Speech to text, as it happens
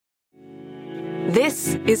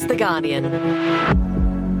This is The Guardian.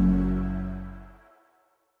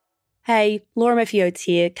 Hey, Laura Murphy-Oates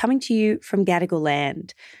here, coming to you from Gadigal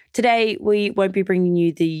land. Today, we won't be bringing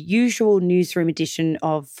you the usual newsroom edition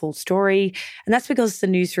of Full Story, and that's because the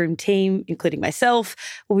newsroom team, including myself,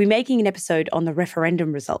 will be making an episode on the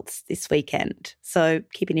referendum results this weekend, so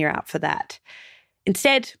keep an ear out for that.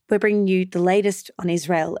 Instead, we're bringing you the latest on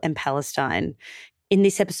Israel and Palestine. In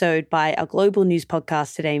this episode by our global news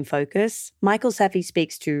podcast Today in Focus, Michael Safi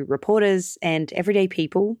speaks to reporters and everyday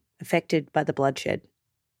people affected by the bloodshed.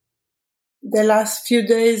 The last few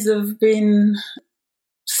days have been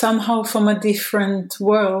somehow from a different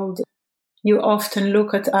world. You often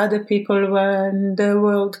look at other people when the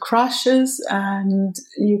world crashes and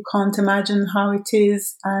you can't imagine how it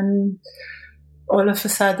is, and all of a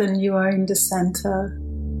sudden you are in the center.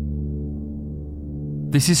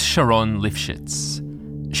 This is Sharon Lifshitz.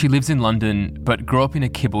 She lives in London but grew up in a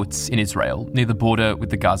kibbutz in Israel near the border with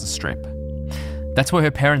the Gaza Strip. That's where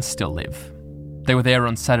her parents still live. They were there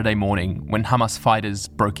on Saturday morning when Hamas fighters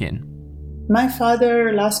broke in. My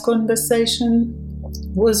father, last conversation,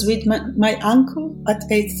 was with my uncle at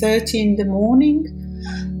 8:30 in the morning.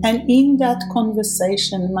 And in that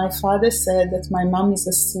conversation, my father said that my mom is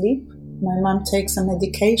asleep. My mom takes a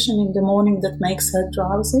medication in the morning that makes her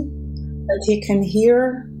drowsy, that he can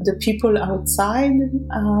hear the people outside.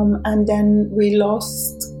 And then we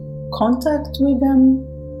lost contact with them.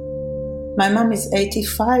 My mom is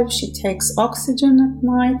 85. She takes oxygen at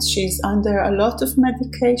night. She's under a lot of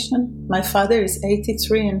medication. My father is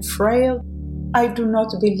 83 and frail. I do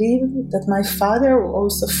not believe that my father, who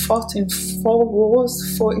also fought in 4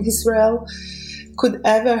 wars for Israel, could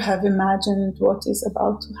ever have imagined what is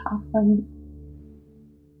about to happen.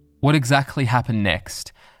 What exactly happened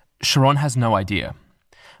next? Sharon has no idea.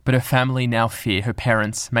 But her family now fear her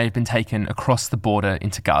parents may have been taken across the border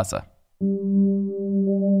into Gaza.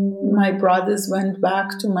 My brothers went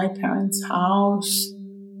back to my parents' house,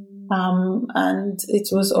 and it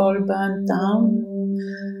was all burnt down.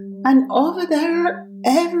 And over there,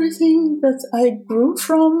 everything that I grew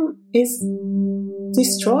from is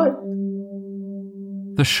destroyed.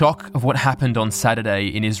 The shock of what happened on Saturday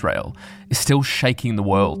in Israel is still shaking the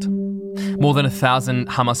world. More than 1,000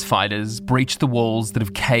 Hamas fighters breached the walls that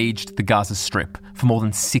have caged the Gaza Strip for more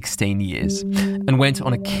than 16 years and went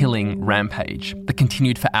on a killing rampage that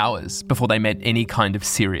continued for hours before they met any kind of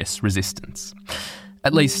serious resistance.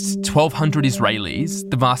 At least 1,200 Israelis,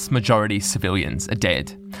 the vast majority civilians, are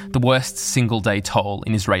dead, the worst single-day toll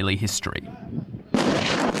in Israeli history.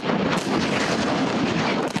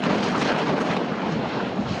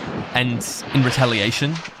 And in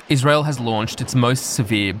retaliation, Israel has launched its most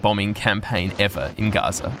severe bombing campaign ever in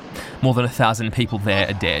Gaza. More than 1,000 people there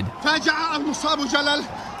are dead.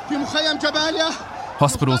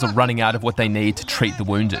 Hospitals are running out of what they need to treat the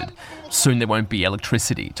wounded. Soon there won't be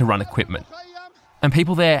electricity to run equipment. And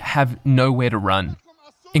people there have nowhere to run,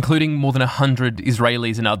 including more than 100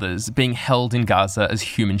 Israelis and others being held in Gaza as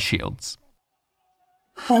human shields.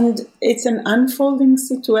 And it's an unfolding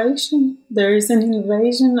situation. There is an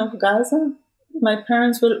invasion of Gaza. My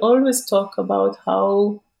parents will always talk about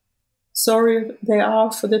how sorry they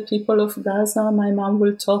are for the people of Gaza. My mom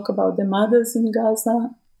will talk about the mothers in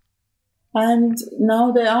Gaza. And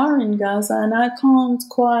now they are in Gaza, and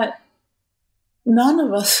none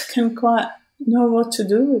of us can quite know what to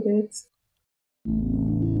do with it.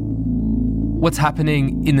 What's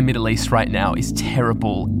happening in the Middle East right now is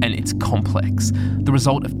terrible and it's complex, the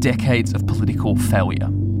result of decades of political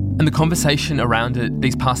failure. And the conversation around it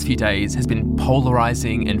these past few days has been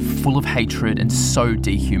polarising and full of hatred and so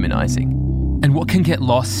dehumanising. And what can get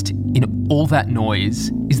lost in all that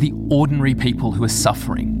noise is the ordinary people who are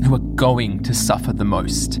suffering, who are going to suffer the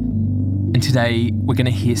most. And today we're going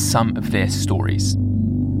to hear some of their stories.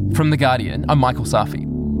 From The Guardian, I'm Michael Safi.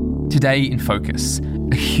 Today in Focus,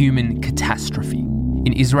 a human catastrophe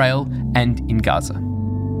in Israel and in Gaza.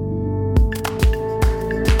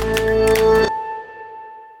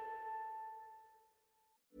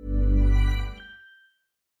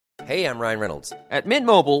 Hey, I'm Ryan Reynolds. At Mint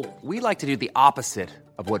Mobile, we like to do the opposite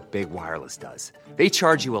of what Big Wireless does. They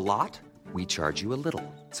charge you a lot, we charge you a little.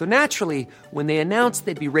 So naturally, when they announced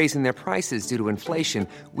they'd be raising their prices due to inflation,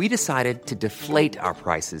 we decided to deflate our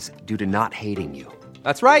prices due to not hating you.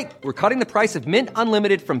 That's right. We're cutting the price of Mint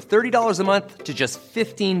Unlimited from $30 a month to just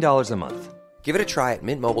 $15 a month. Give it a try at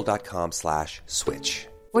mintmobile.com/switch.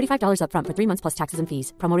 $45 up front for 3 months plus taxes and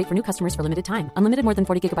fees. Promo rate for new customers for limited time. Unlimited more than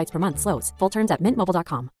 40 gigabytes per month. Slows full terms at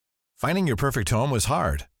mintmobile.com. Finding your perfect home was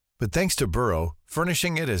hard, but thanks to Burrow,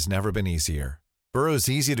 furnishing it has never been easier. Burrow's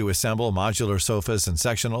easy-to-assemble modular sofas and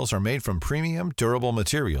sectionals are made from premium, durable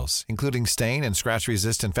materials, including stain and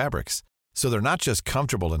scratch-resistant fabrics. So they're not just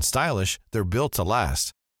comfortable and stylish, they're built to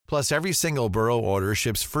last. Plus, every single Burrow order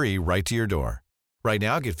ships free right to your door. Right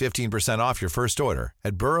now, get 15% off your first order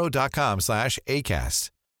at burrow.com/ACAST.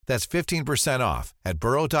 That's 15% off at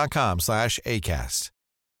burrow.com/ACAST.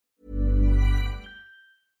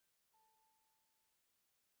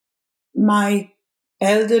 My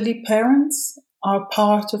elderly parents are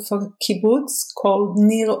part of a kibbutz called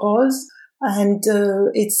Nir Oz, and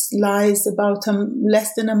it lies about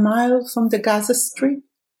less than a mile from the Gaza Strip.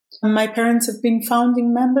 My parents have been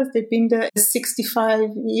founding members. They've been there 65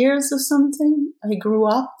 years or something. I grew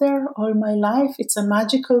up there all my life. It's a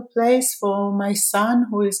magical place for my son,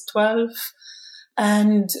 who is 12.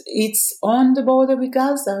 And it's on the border with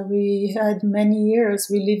Gaza. We had many years.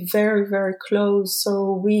 We live very, very close.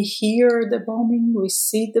 So we hear the bombing. We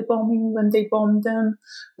see the bombing when they bomb them.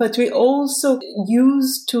 But we also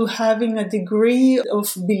used to having a degree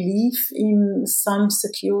of belief in some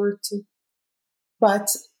security.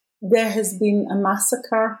 But there has been a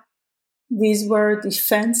massacre. These were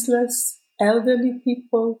defenseless, elderly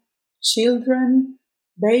people, children,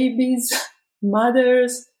 babies,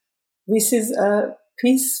 mothers. This is a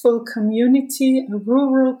peaceful community, a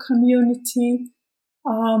rural community,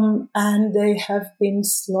 and they have been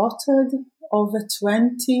slaughtered. Over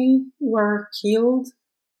 20 were killed.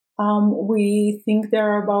 We think there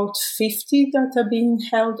are about 50 that are being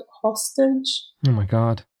held hostage. Oh my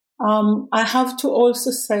God. I have to also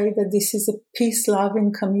say that this is a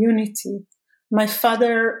peace-loving community. My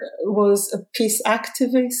father was a peace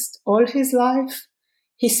activist all his life.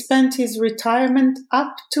 He spent his retirement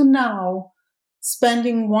up to now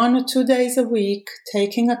spending 1 or 2 days a week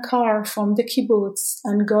taking a car from the kibbutz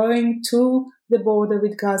and going to the border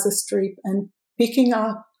with Gaza Strip and picking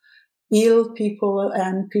up ill people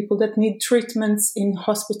and people that need treatments in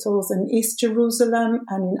hospitals in East Jerusalem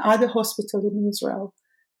and in other hospitals in Israel.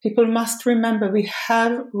 People must remember we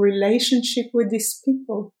have relationship with these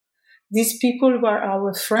people. These people were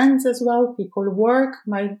our friends as well. People work.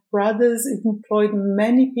 My brothers employed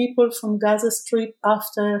many people from Gaza Strip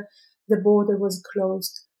after the border was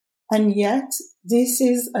closed. And yet, this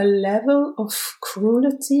is a level of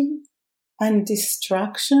cruelty and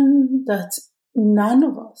destruction that none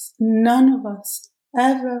of us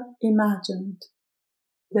ever imagined.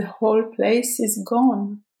 The whole place is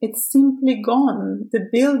gone. It's simply gone. The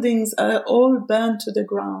buildings are all burned to the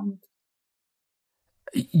ground.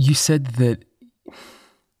 You said that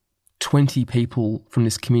 20 people from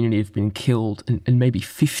this community have been killed and maybe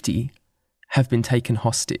 50 have been taken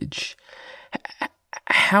hostage.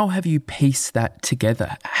 How have you pieced that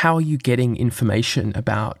together? How are you getting information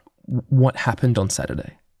about what happened on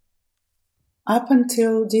Saturday? Up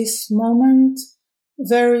until this moment,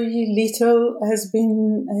 very little has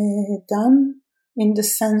been done in the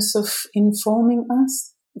sense of informing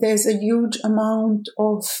us. There's a huge amount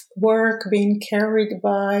of work being carried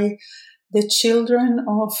by the children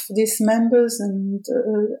of these members and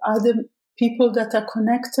other people that are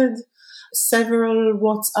connected. Several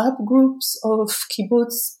WhatsApp groups of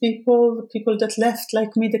kibbutz people that left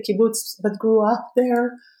like me the kibbutz but grew up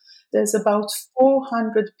there. There's about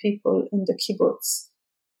 400 people in the kibbutz.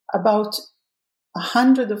 About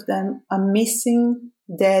 100 of them are missing,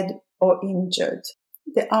 dead, or injured.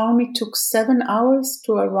 The army took 7 hours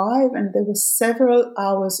to arrive, and there were several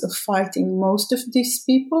hours of fighting. Most of these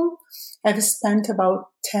people have spent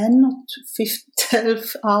about 10 or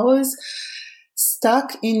 12 hours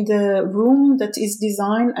stuck in the room that is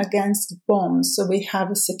designed against bombs. So we have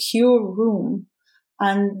a secure room,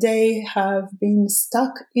 and they have been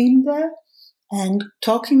stuck in there and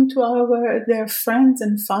talking to their friends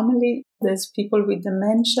and family. There's people with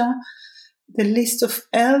dementia. The list of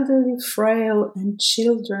elderly, frail, and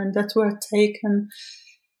children that were taken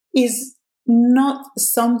is not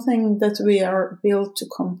something that we are built to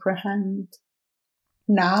comprehend.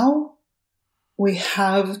 Now we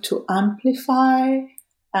have to amplify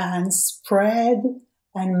and spread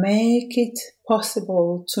and make it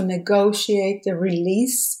possible to negotiate the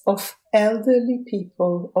release of elderly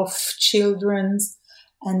people, of children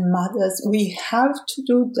and mothers. We have to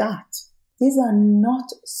do that. These are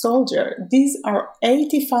not soldiers. These are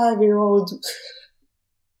 85-year-old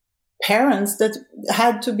parents that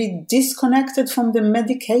had to be disconnected from the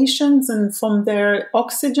medications and from their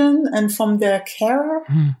oxygen and from their care.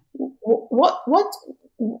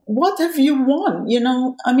 What have you won? You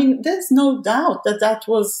know, I mean, there's no doubt that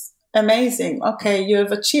was amazing. Okay, you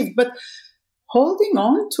have achieved, but holding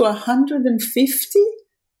on to 150,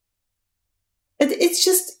 it's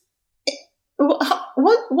just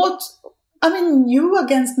what you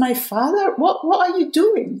against my father? What are you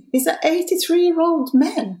doing? He's an 83-year-old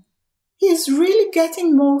man. He's really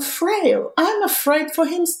getting more frail. I'm afraid for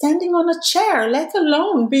him standing on a chair, let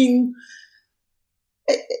alone being...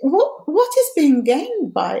 What is being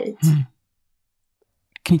gained by it?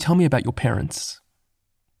 Can you tell me about your parents?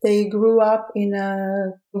 They grew up in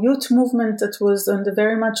a youth movement that was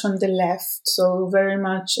very much on the left, so very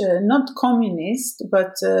much not communist,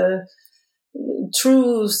 but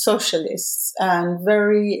true socialists and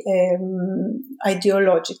very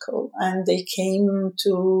ideological. And they came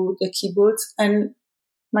to the kibbutz. And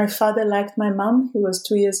my father liked my mom. He was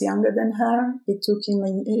 2 years younger than her. It took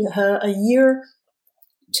her a year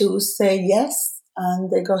to say yes, and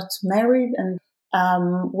they got married and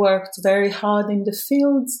worked very hard in the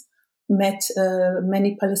fields, met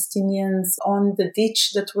many Palestinians on the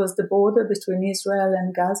ditch that was the border between Israel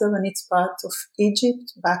and Gaza when it's part of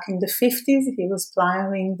Egypt. Back in the 50s, he was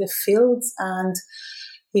plowing the fields and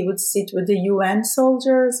he would sit with the UN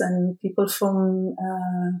soldiers and people from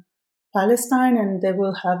Palestine, and they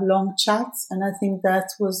will have long chats. And I think that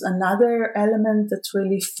was another element that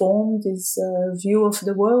really formed his view of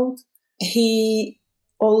the world. He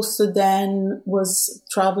also then was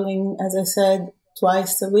traveling, as I said,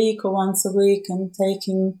 twice a week or once a week and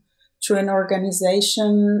taking through an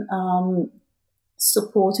organization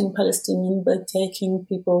supporting Palestinians by taking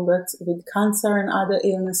people with cancer and other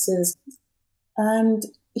illnesses. And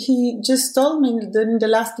he just told me in the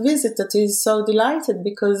last visit that he's so delighted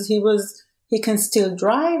because he can still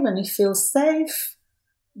drive and he feels safe,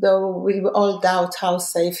 though we all doubt how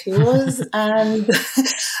safe he was, and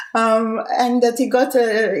that he got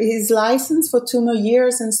his license for 2 more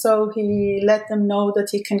years, and so he let them know that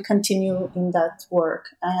he can continue in that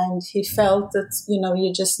work. And he felt that,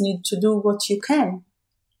 you just need to do what you can,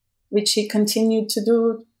 which he continued to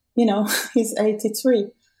do, he's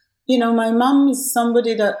 83. My mom is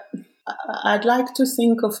somebody that I'd like to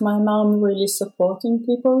think of my mom really supporting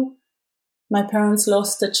people. My parents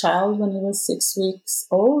lost a child when he was 6 weeks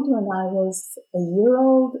old, when I was a year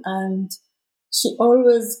old, and she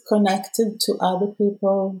always connected to other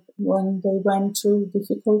people when they went through a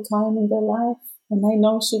difficult time in their life. And I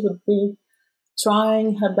know she would be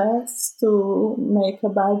trying her best to make a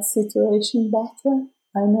bad situation better.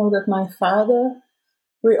 I know that my father,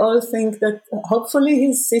 we all think that hopefully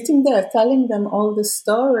he's sitting there telling them all the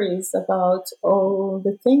stories about all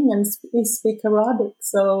the things, and he speaks Arabic.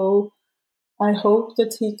 So I hope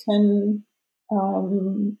that he can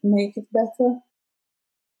make it better.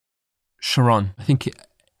 Sharon, I think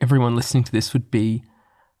everyone listening to this would be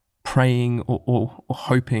praying or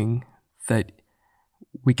hoping that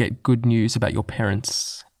we get good news about your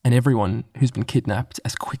parents and everyone who's been kidnapped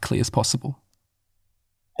as quickly as possible.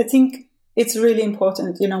 I think it's really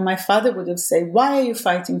important. My father would have said, why are you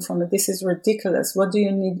fighting for me? This is ridiculous. What do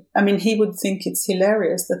you need? He would think it's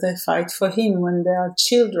hilarious that I fight for him when there are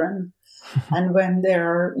children and when there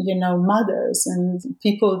are, mothers and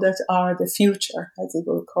people that are the future, as he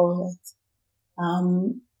will call it.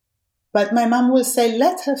 But my mom will say,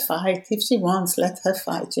 let her fight. If she wants, let her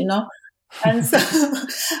fight, And so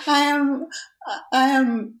I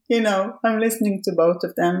am, I'm listening to both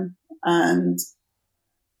of them. And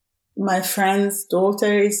my friend's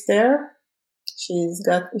daughter is there. She's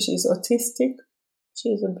autistic.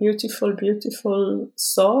 She's a beautiful, beautiful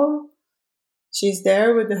soul. She's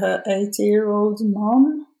there with her 80-year-old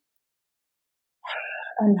mom.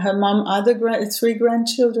 And her mom, 3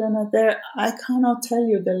 grandchildren are there. I cannot tell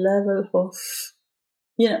you the level of,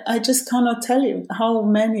 I just cannot tell you how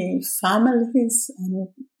many families and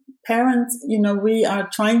parents, we are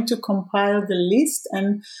trying to compile the list.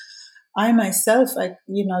 And I myself,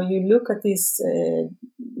 you look at this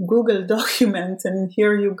Google document and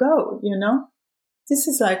here you go, This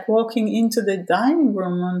is like walking into the dining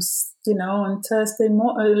room on Thursday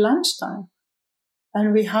lunchtime.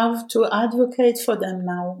 And we have to advocate for them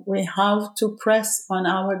now. We have to press on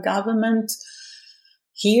our government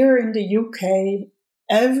here in the UK,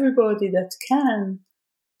 everybody that can,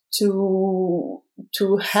 to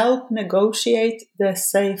help negotiate the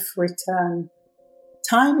safe return.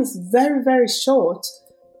 Time is very, very short.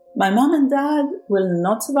 My mom and dad will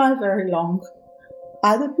not survive very long.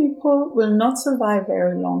 Other people will not survive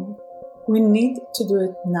very long. We need to do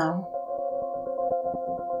it now.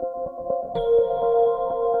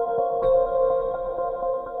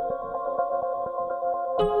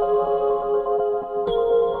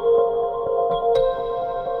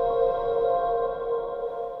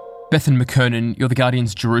 Bethan McKernan, you're The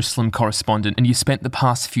Guardian's Jerusalem correspondent, and you spent the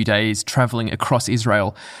past few days travelling across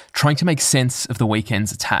Israel trying to make sense of the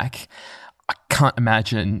weekend's attack. I can't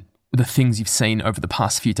imagine the things you've seen over the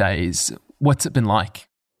past few days. What's it been like?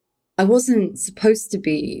 I wasn't supposed to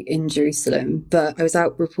be in Jerusalem, but I was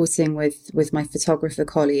out reporting with my photographer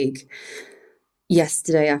colleague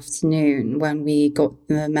yesterday afternoon when we got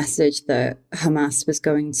the message that Hamas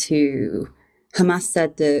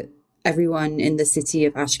said that everyone in the city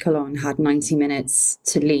of Ashkelon had 90 minutes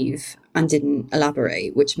to leave and didn't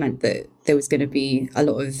elaborate, which meant that there was going to be a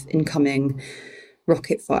lot of incoming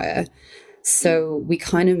rocket fire. So we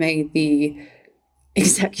kind of made the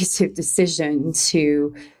executive decision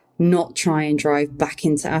to not try and drive back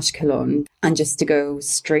into Ashkelon and just to go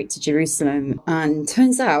straight to Jerusalem. And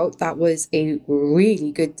turns out that was a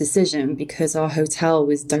really good decision because our hotel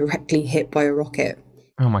was directly hit by a rocket.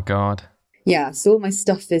 Oh my God. Yeah, so all my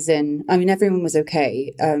stuff is in. I mean, everyone was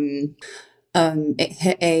okay. It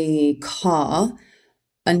hit a car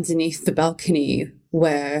underneath the balcony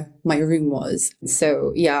where my room was.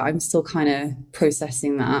 So yeah, I'm still kind of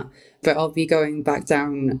processing that, but I'll be going back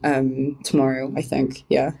down tomorrow, I think.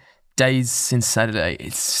 Yeah. Days since Saturday,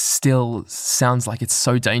 it still sounds like it's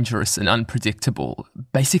so dangerous and unpredictable,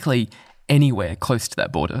 basically anywhere close to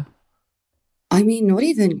that border. I mean, not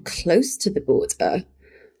even close to the border.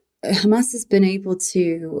 Hamas has been able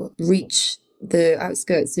to reach the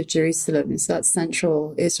outskirts of Jerusalem, so that's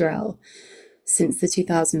central Israel, since the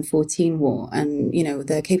 2014 war. And,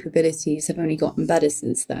 their capabilities have only gotten better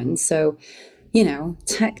since then. So,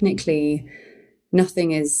 technically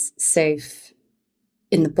nothing is safe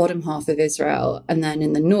in the bottom half of Israel. And then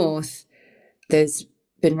in the north, there's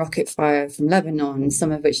been rocket fire from Lebanon,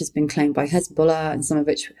 some of which has been claimed by Hezbollah and some of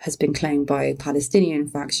which has been claimed by Palestinian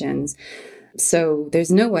factions. So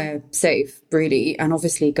there's nowhere safe, really. And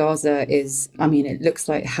obviously Gaza it looks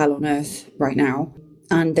like hell on earth right now.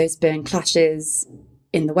 And there's been clashes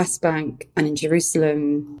in the West Bank and in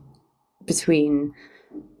Jerusalem between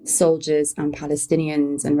soldiers and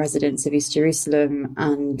Palestinians and residents of East Jerusalem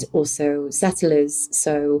and also settlers.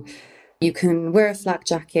 So you can wear a flak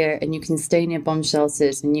jacket and you can stay near bomb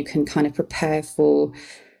shelters and you can kind of prepare for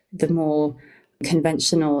the more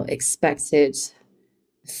conventional expected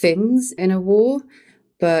things in a war.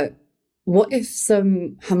 But what if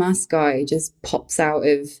some Hamas guy just pops out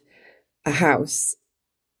of a house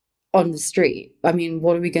on the street? I mean,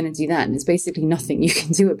 what are we going to do then? There's basically nothing you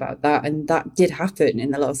can do about that. And that did happen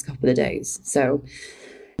in the last couple of days. So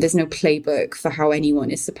there's no playbook for how anyone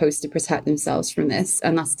is supposed to protect themselves from this.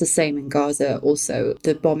 And that's the same in Gaza also.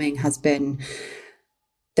 The bombing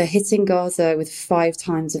they're hitting Gaza with 5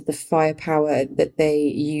 times of the firepower that they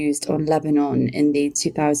used on Lebanon in the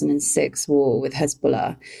 2006 war with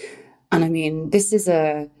Hezbollah. And I mean, this is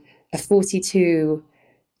a 42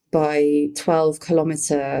 by 12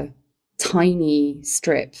 kilometer tiny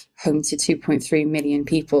strip home to 2.3 million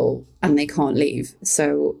people, and they can't leave.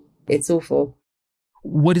 So it's awful.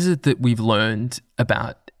 What is it that we've learned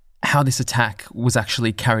about how this attack was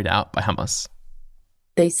actually carried out by Hamas?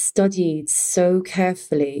 They studied so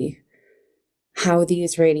carefully how the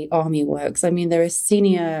Israeli army works. I mean, there are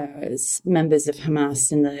senior members of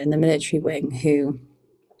Hamas in the military wing who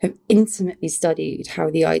have intimately studied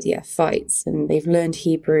how the IDF fights, and they've learned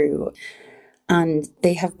Hebrew. And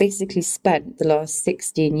they have basically spent the last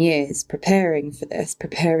 16 years preparing for this,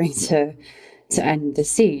 preparing to end the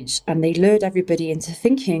siege. And they lured everybody into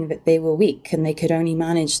thinking that they were weak and they could only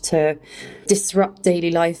manage to disrupt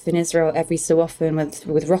daily life in Israel every so often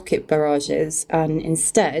with rocket barrages. And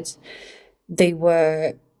instead, they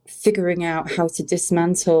were figuring out how to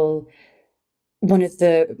dismantle one of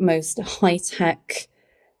the most high-tech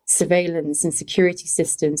surveillance and security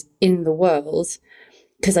systems in the world,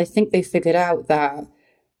 because I think they figured out that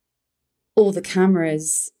all the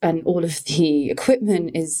cameras and all of the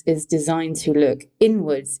equipment is designed to look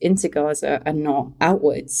inwards into Gaza and not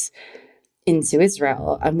outwards into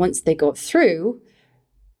Israel. And once they got through,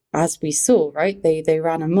 as we saw, right, they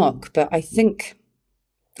ran amok. But I think,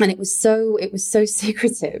 and it was so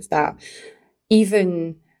secretive that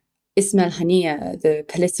even Ismail Haniyeh, the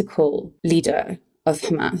political leader of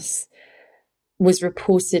Hamas, was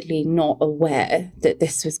reportedly not aware that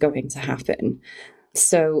this was going to happen.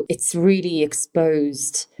 So it's really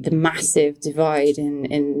exposed the massive divide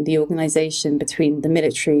in the organization between the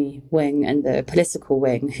military wing and the political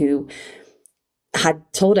wing, who had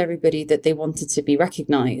told everybody that they wanted to be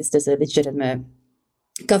recognized as a legitimate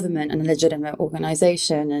government and a legitimate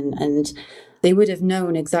organization. And they would have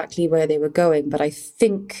known exactly where they were going. But I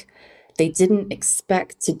think they didn't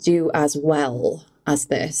expect to do as well as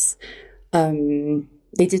this.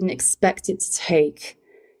 They didn't expect it to take,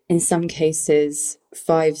 in some cases,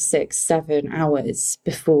 5, 6, 7 hours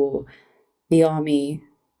before the army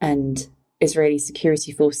and Israeli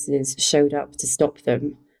security forces showed up to stop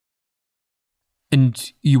them.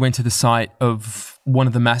 And you went to the site of one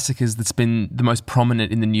of the massacres that's been the most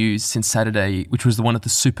prominent in the news since Saturday, which was the one at the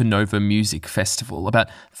Supernova Music Festival, about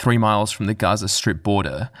 3 miles from the Gaza Strip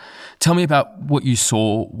border. Tell me about what you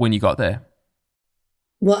saw when you got there.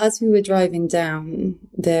 Well, as we were driving down,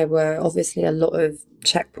 there were obviously a lot of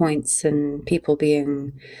checkpoints and people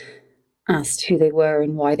being asked who they were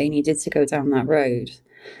and why they needed to go down that road.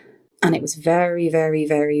 And it was very, very,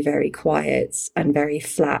 very, very quiet and very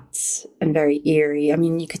flat and very eerie. I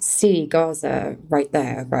mean, you could see Gaza right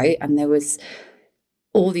there, right? And there was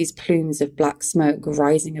all these plumes of black smoke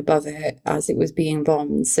rising above it as it was being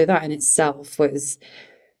bombed. So that in itself was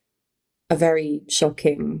a very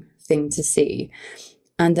shocking thing to see.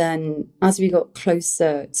 And then as we got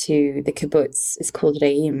closer to the kibbutz, it's called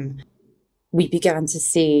Re'im, we began to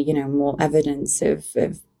see, more evidence of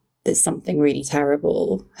that something really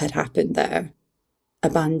terrible had happened there.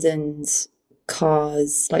 Abandoned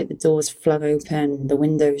cars, like the doors flung open, the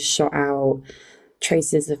windows shot out,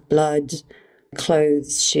 traces of blood,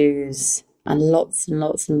 clothes, shoes, and lots and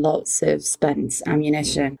lots and lots of spent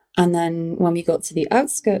ammunition. And then when we got to the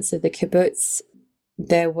outskirts of the kibbutz,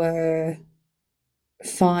 there were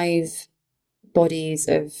 5 bodies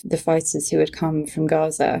of the fighters who had come from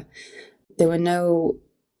Gaza. There were no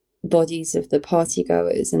bodies of the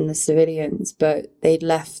partygoers and the civilians, but they'd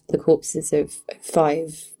left the corpses of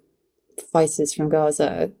 5 fighters from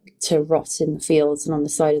Gaza to rot in the fields and on the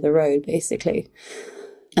side of the road, basically.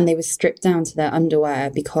 And they were stripped down to their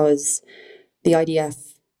underwear because the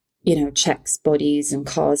IDF, checks bodies and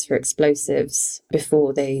cars for explosives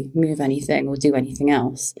before they move anything or do anything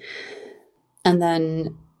else. And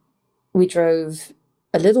then we drove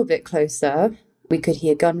a little bit closer. We could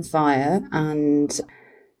hear gunfire, and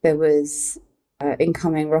there was an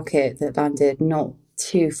incoming rocket that landed not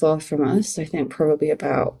too far from us, I think probably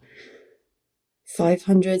about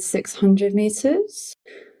 500, 600 meters.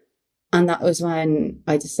 And that was when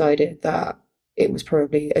I decided that it was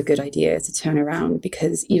probably a good idea to turn around,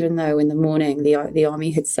 because even though in the morning the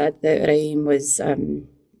army had said that Re'im was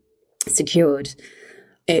secured,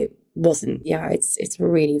 it wasn't. Yeah, it's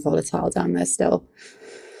really volatile down there still.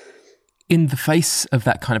 In the face of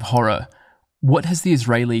that kind of horror, what has the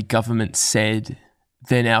Israeli government said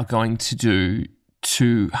they're now going to do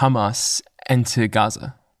to Hamas and to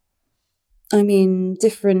Gaza? I mean,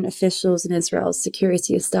 different officials in Israel's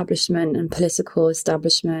security establishment and political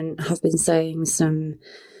establishment have been saying some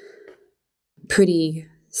pretty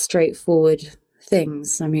straightforward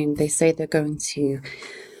things. I mean, they say they're going to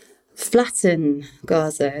flatten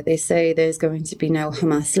Gaza. They say there's going to be no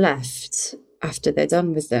Hamas left after they're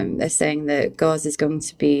done with them. They're saying that Gaza is going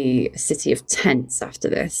to be a city of tents after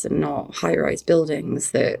this and not high-rise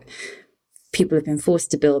buildings that people have been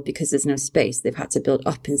forced to build because there's no space. They've had to build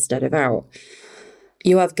up instead of out.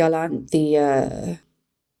 Yoav Gallant, the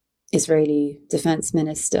Israeli defense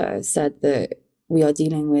minister, said that we are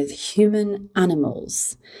dealing with human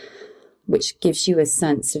animals, which gives you a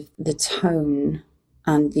sense of the tone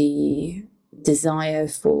and the desire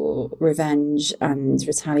for revenge and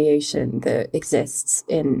retaliation that exists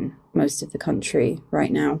in most of the country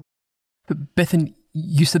right now. But Bethan,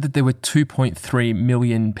 you said that there were 2.3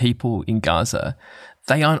 million people in Gaza.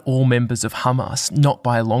 They aren't all members of Hamas, not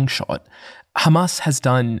by a long shot. Hamas has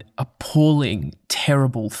done appalling,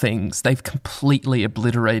 terrible things. They've completely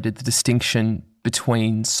obliterated the distinction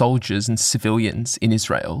between soldiers and civilians in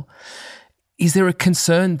Israel. Is there a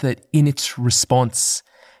concern that in its response,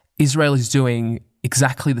 Israel is doing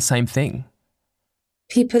exactly the same thing?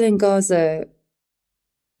 People in Gaza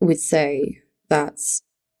would say that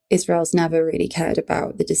Israel's never really cared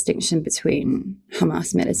about the distinction between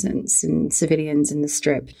Hamas militants and civilians in the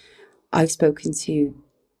Strip. I've spoken to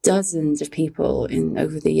dozens of people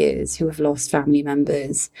over the years who have lost family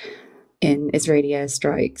members in Israeli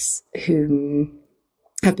airstrikes, who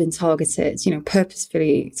have been targeted,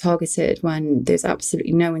 purposefully targeted when there's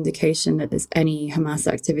absolutely no indication that there's any Hamas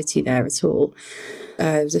activity there at all.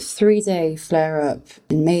 There was a 3-day flare-up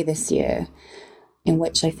in May this year in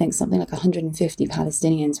which I think something like 150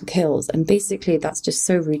 Palestinians were killed. And basically that's just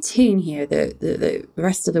so routine here that the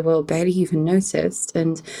rest of the world barely even noticed.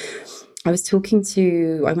 And I went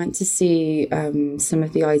to see some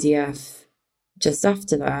of the IDF just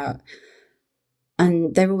after that.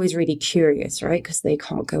 And they're always really curious, right? Because they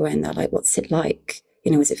can't go in. They're like, what's it like?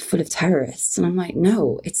 Is it full of terrorists? And I'm like,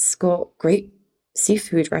 no, it's got great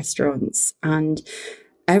seafood restaurants. And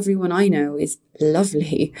everyone I know is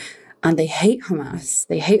lovely. And they hate Hamas.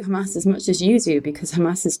 They hate Hamas as much as you do because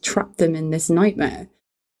Hamas has trapped them in this nightmare.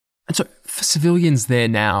 And so for civilians there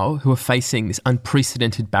now who are facing this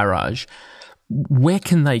unprecedented barrage, Where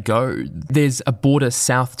can they go? There's a border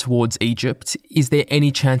south towards Egypt. Is there any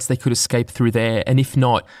chance they could escape through there? And if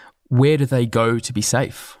not, where do they go to be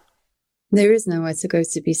safe? There is nowhere to go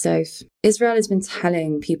to be safe. Israel has been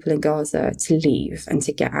telling people in Gaza to leave and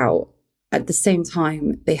to get out. At the same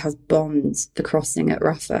time, they have bombed the crossing at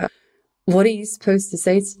Rafah. What are you supposed to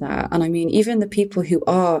say to that? And I mean, even the people who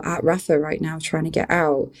are at Rafah right now trying to get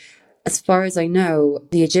out, as far as I know,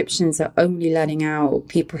 the Egyptians are only letting out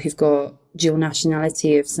people who've got dual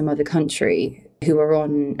nationality of some other country who are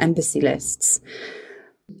on embassy lists.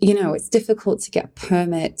 You know, it's difficult to get a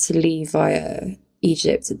permit to leave via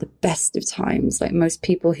Egypt at the best of times. Like most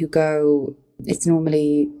people who go, it's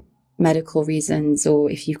normally medical reasons, or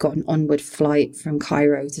if you've got an onward flight from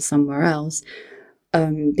Cairo to somewhere else,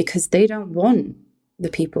 because they don't want the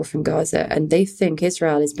people from Gaza, and they think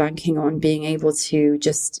Israel is banking on being able to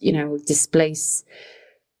just, you know, displace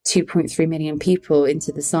 2.3 million people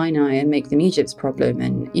into the Sinai and make them Egypt's problem.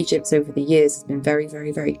 And Egypt over the years has been very,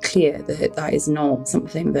 very, very clear that that is not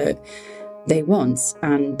something that they want,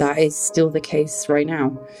 and that is still the case right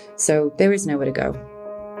now. So there is nowhere to go.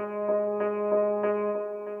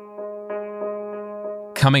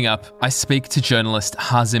 Coming up, I speak to journalist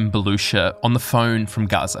Hazem Balusha on the phone from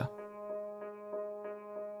Gaza.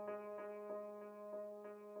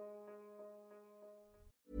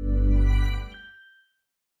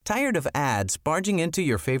 Tired of ads barging into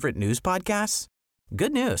your favorite news podcasts?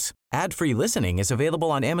 Good news. Ad-free listening is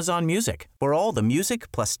available on Amazon Music for all the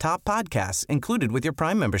music plus top podcasts included with your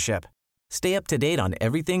Prime membership. Stay up to date on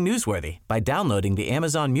everything newsworthy by downloading the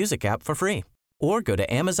Amazon Music app for free or go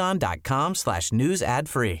to amazon.com/news ad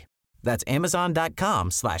free. That's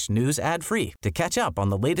amazon.com/news ad free to catch up on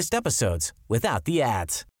the latest episodes without the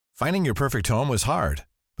ads. Finding your perfect home was hard,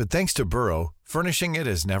 but thanks to Burrow, furnishing it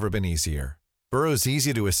has never been easier. Burrow's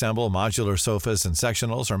easy-to-assemble modular sofas and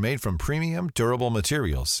sectionals are made from premium, durable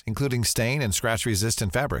materials, including stain and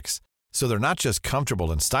scratch-resistant fabrics. So they're not just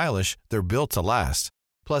comfortable and stylish, they're built to last.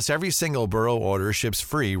 Plus, every single Burrow order ships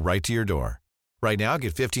free right to your door. Right now,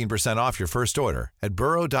 get 15% off your first order at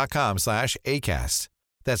burrow.com/ACAST.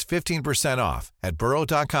 That's 15% off at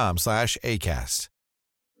burrow.com/ACAST.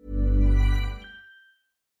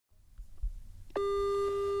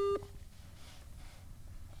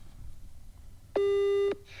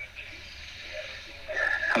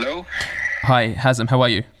 Hello? Hi, Hazem, how are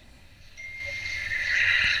you?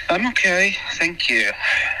 I'm okay, thank you.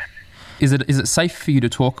 Is it safe for you to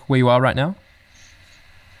talk where you are right now?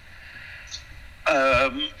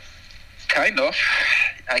 Kind of.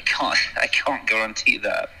 I can't guarantee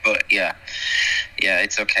that, but yeah,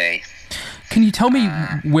 it's okay. Can you tell me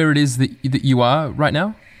where it is that you are right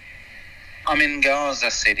now? I'm in Gaza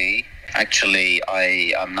City. Actually,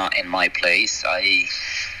 I am not in my place. I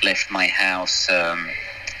left my house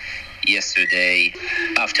yesterday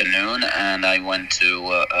afternoon, and I went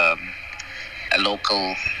to a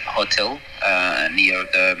local hotel near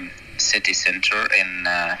the city center in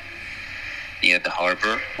near the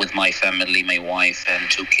harbor with my family, my wife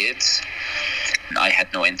and 2 kids. I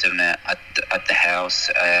had no internet at the house,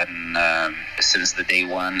 and since the day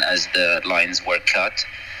one, as the lines were cut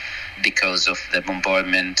because of the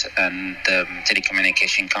bombardment, and the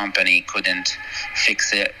telecommunication company couldn't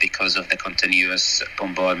fix it because of the continuous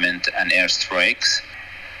bombardment and airstrikes.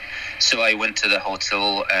 So I went to the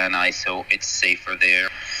hotel and I thought it's safer there.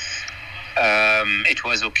 It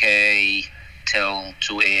was okay till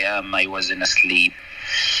 2 a.m. I wasn't asleep.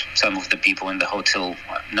 Some of the people in the hotel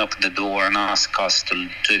knocked the door and asked us to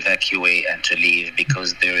evacuate and to leave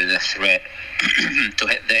because there is a threat to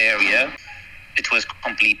hit the area. It was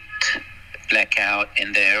complete blackout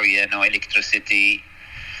in the area, no electricity,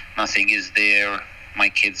 nothing is there. My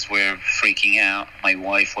kids were freaking out. My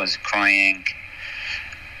wife was crying.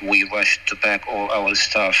 We rushed to pack all our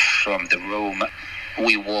stuff from the room.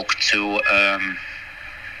 We walked to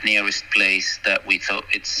nearest place that we thought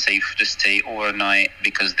it's safe to stay overnight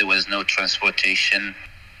because there was no transportation.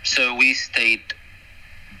 So we stayed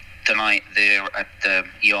the night there at the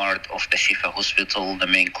yard of the Shifa Hospital, the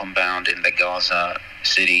main compound in the Gaza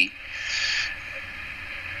city.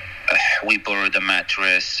 We borrowed a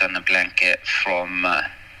mattress and a blanket from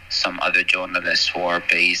some other journalists who are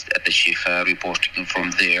based at the Shifa, reporting from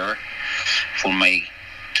there, for my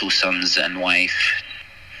 2 sons and wife.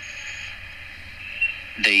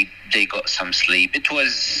 They got some sleep. It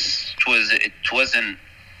wasn't,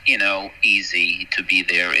 easy to be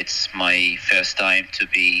there. It's my first time to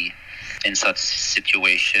be in such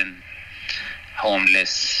situation,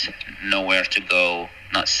 homeless, nowhere to go,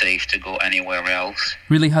 not safe to go anywhere else.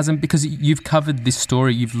 Really hasn't, because you've covered this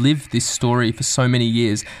story, you've lived this story for so many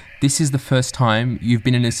years. This is the first time you've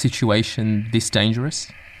been in a situation this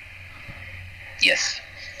dangerous? Yes,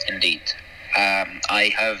 indeed.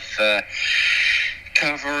 I have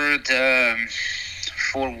covered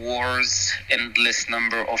 4 wars, endless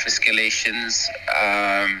number of escalations,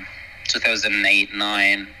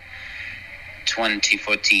 2008-9,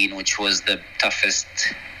 2014, which was the toughest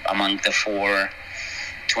among the 4,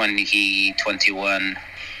 2021.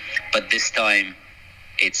 But this time,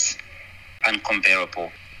 it's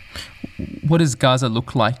uncomparable. What does Gaza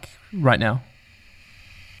look like right now?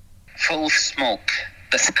 Full of smoke.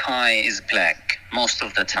 The sky is black most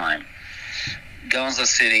of the time. Gaza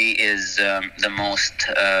City is the most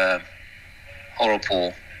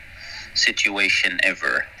horrible situation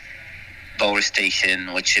ever. Power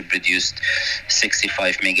station, which produced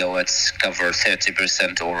 65 megawatts, cover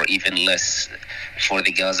 30% or even less for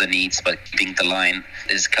the Gaza needs, but keeping the line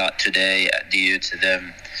is cut today due to the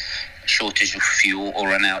shortage of fuel or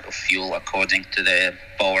run out of fuel, according to the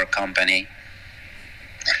power company.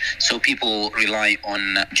 So people rely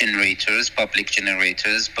on generators, public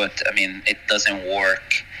generators, but it doesn't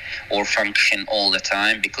work or function all the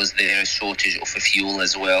time because there is shortage of fuel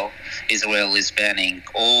as well. Israel is banning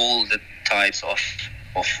all the types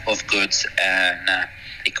of goods and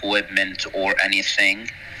equipment or anything.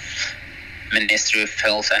 Ministry of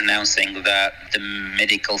Health announcing that the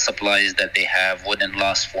medical supplies that they have wouldn't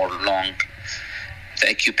last for long. The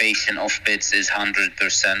occupation of beds is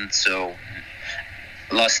 100%. So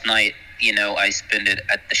last night, I spent it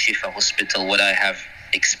at the Shifa hospital. What I have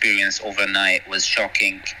experienced overnight was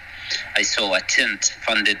shocking. I saw a tent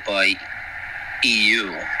funded by EU,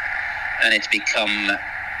 and it become,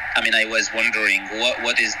 I was wondering,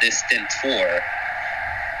 what is this tent for?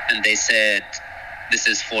 And they said, this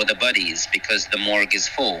is for the bodies because the morgue is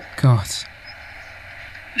full. God.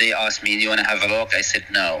 They asked me, do you want to have a look? I said,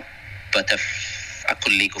 no. But a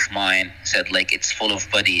colleague of mine said, it's full of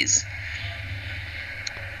bodies.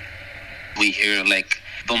 We hear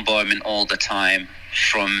bombardment all the time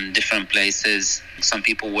from different places. Some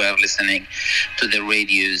people were listening to the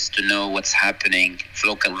radios to know what's happening,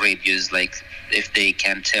 local radios, if they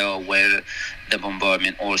can tell where the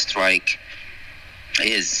bombardment or strike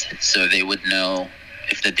is, so they would know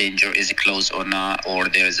if the danger is close or not, or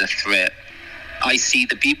there's a threat. I see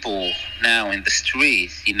the people now in the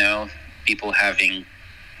street, people having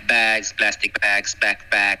bags, plastic bags,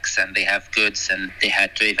 backpacks, and they have goods, and they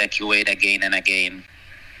had to evacuate again and again.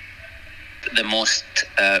 The most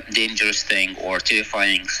dangerous thing or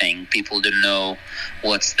terrifying thing, people don't know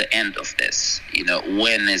what's the end of this.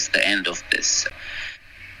 When is the end of this?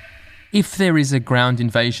 If there is a ground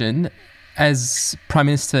invasion, as Prime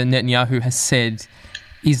Minister Netanyahu has said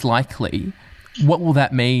is likely, what will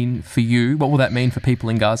that mean for you? What will that mean for people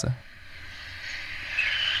in Gaza?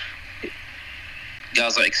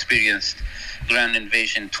 Gaza experienced ground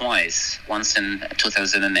invasion twice, once in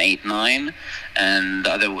 2008-9, and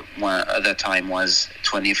the other time was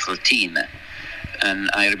 2013. And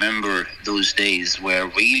I remember those days were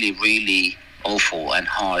really, really awful and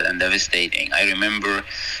hard and devastating. I remember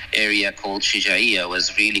area called Shijaiya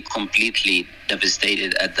was really completely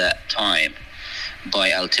devastated at that time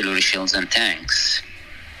by artillery shells and tanks.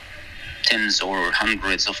 Tens or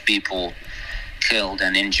hundreds of people killed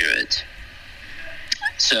and injured.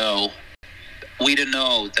 So we don't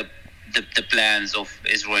know the plans of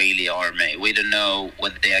Israeli army. We don't know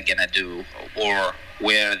what they are going to do or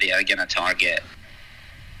where they are going to target.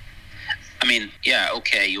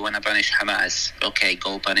 Okay, you want to punish Hamas. Okay,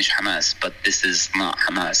 go punish Hamas. But this is not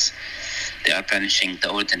Hamas. They are punishing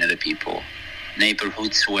the ordinary people.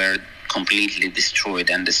 Neighborhoods were completely destroyed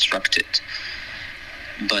and destructed.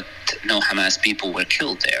 But no Hamas people were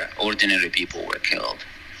killed there. Ordinary people were killed.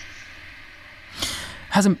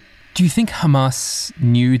 Do you think Hamas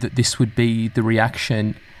knew that this would be the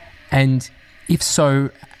reaction? And if so,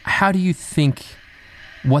 how do you think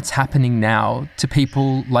what's happening now to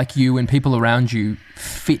people like you and people around you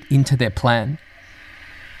fit into their plan?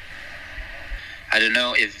 I don't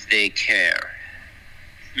know if they care.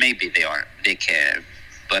 Maybe they care.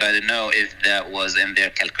 But I don't know if that was in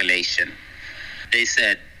their calculation. They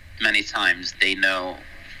said many times they know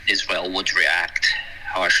Israel would react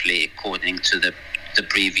harshly according to the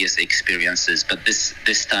previous experiences, but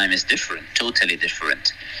this time is different, totally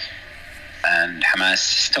different. And Hamas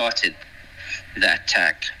started the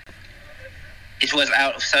attack. It was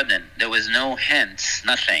out of sudden. There was no hints,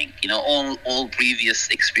 nothing. All previous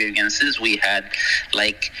experiences we had,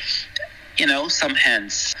 some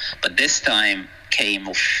hints, but this time came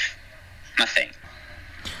of nothing.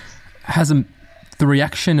 Hazem, The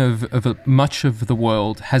reaction of much of the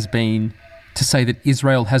world has been to say that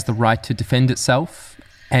Israel has the right to defend itself,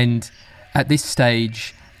 and at this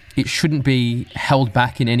stage, it shouldn't be held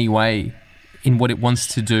back in any way in what it wants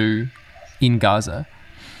to do in Gaza.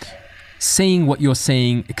 Seeing what you're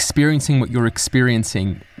seeing, experiencing what you're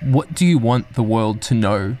experiencing, what do you want the world to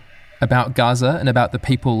know about Gaza and about the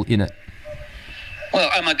people in it?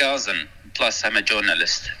 Well, I'm a Gazan, plus I'm a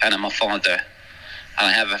journalist, and I'm a father.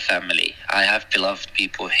 I have a family. I have beloved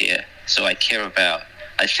people here. So I care about,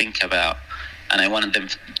 I think about, and I want them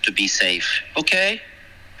to be safe. Okay?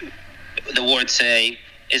 The words say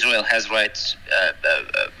Israel has right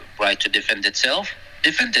to defend itself.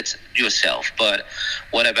 Defend it yourself. But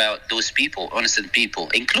what about those people, innocent people,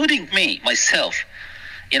 including me, myself?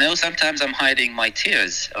 You know, sometimes I'm hiding my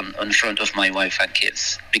tears in front of my wife and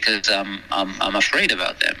kids because I'm afraid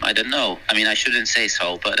about them. I don't know. I mean, I shouldn't say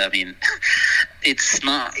so, but I mean, it's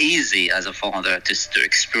not easy as a father to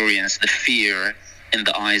experience the fear in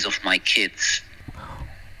the eyes of my kids.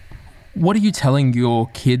 What are you telling your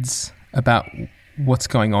kids about what's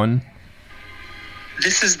going on?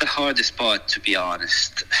 This is the hardest part, to be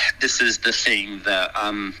honest. This is the thing that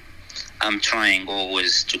I'm trying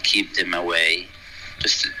always to keep them away.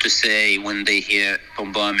 Just to say when they hear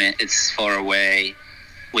bombardment, it's far away,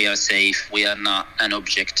 we are safe, we are not an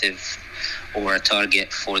objective or a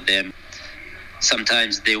target for them.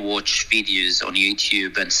 Sometimes they watch videos on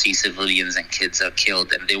YouTube and see civilians and kids are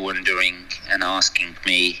killed and they're wondering and asking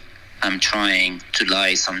me. I'm trying to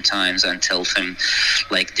lie sometimes and tell them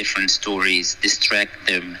like different stories, distract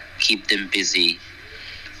them, keep them busy.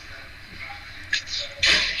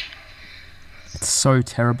 It's so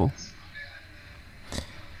terrible.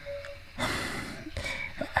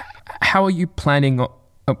 How are you planning?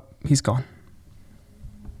 Oh, he's gone.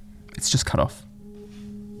 It's just cut off.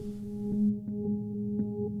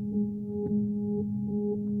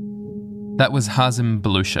 That was Hazem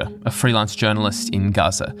Balusha, a freelance journalist in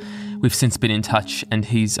Gaza. We've since been in touch and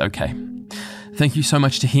he's okay. Thank you so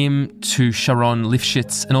much to him, to Sharon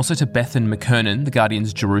Lifshitz, and also to Bethan McKernan, The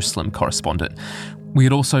Guardian's Jerusalem correspondent. We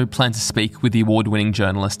had also planned to speak with the award-winning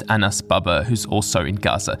journalist Anas Baba, who's also in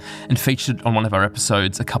Gaza, and featured on one of our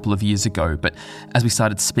episodes a couple of years ago, but as we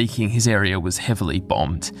started speaking, his area was heavily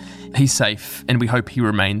bombed. He's safe, and we hope he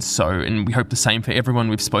remains so, and we hope the same for everyone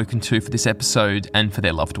we've spoken to for this episode and for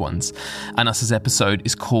their loved ones. Anas's episode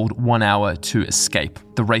is called 1 Hour to Escape,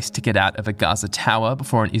 the race to get out of a Gaza tower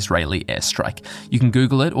before an Israeli airstrike. You can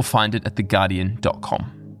Google it or find it at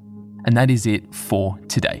theguardian.com. And that is it for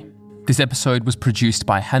today. This episode was produced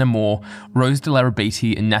by Hannah Moore, Rose de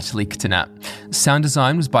Larabiti and Natalie Ktanat. Sound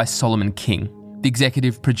design was by Solomon King. The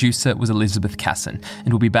executive producer was Elizabeth Casson, and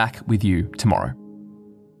we'll be back with you tomorrow.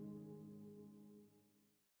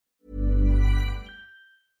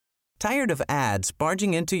 Tired of ads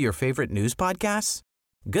barging into your favorite news podcasts?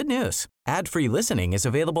 Good news. Ad-free listening is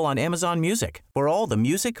available on Amazon Music for all the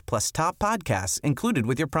music plus top podcasts included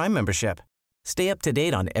with your Prime membership. Stay up to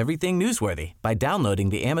date on everything newsworthy by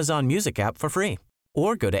downloading the Amazon Music app for free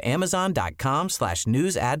or go to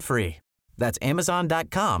amazon.com/news ad free. That's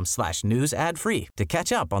amazon.com/news ad free to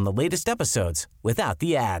catch up on the latest episodes without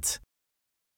the ads.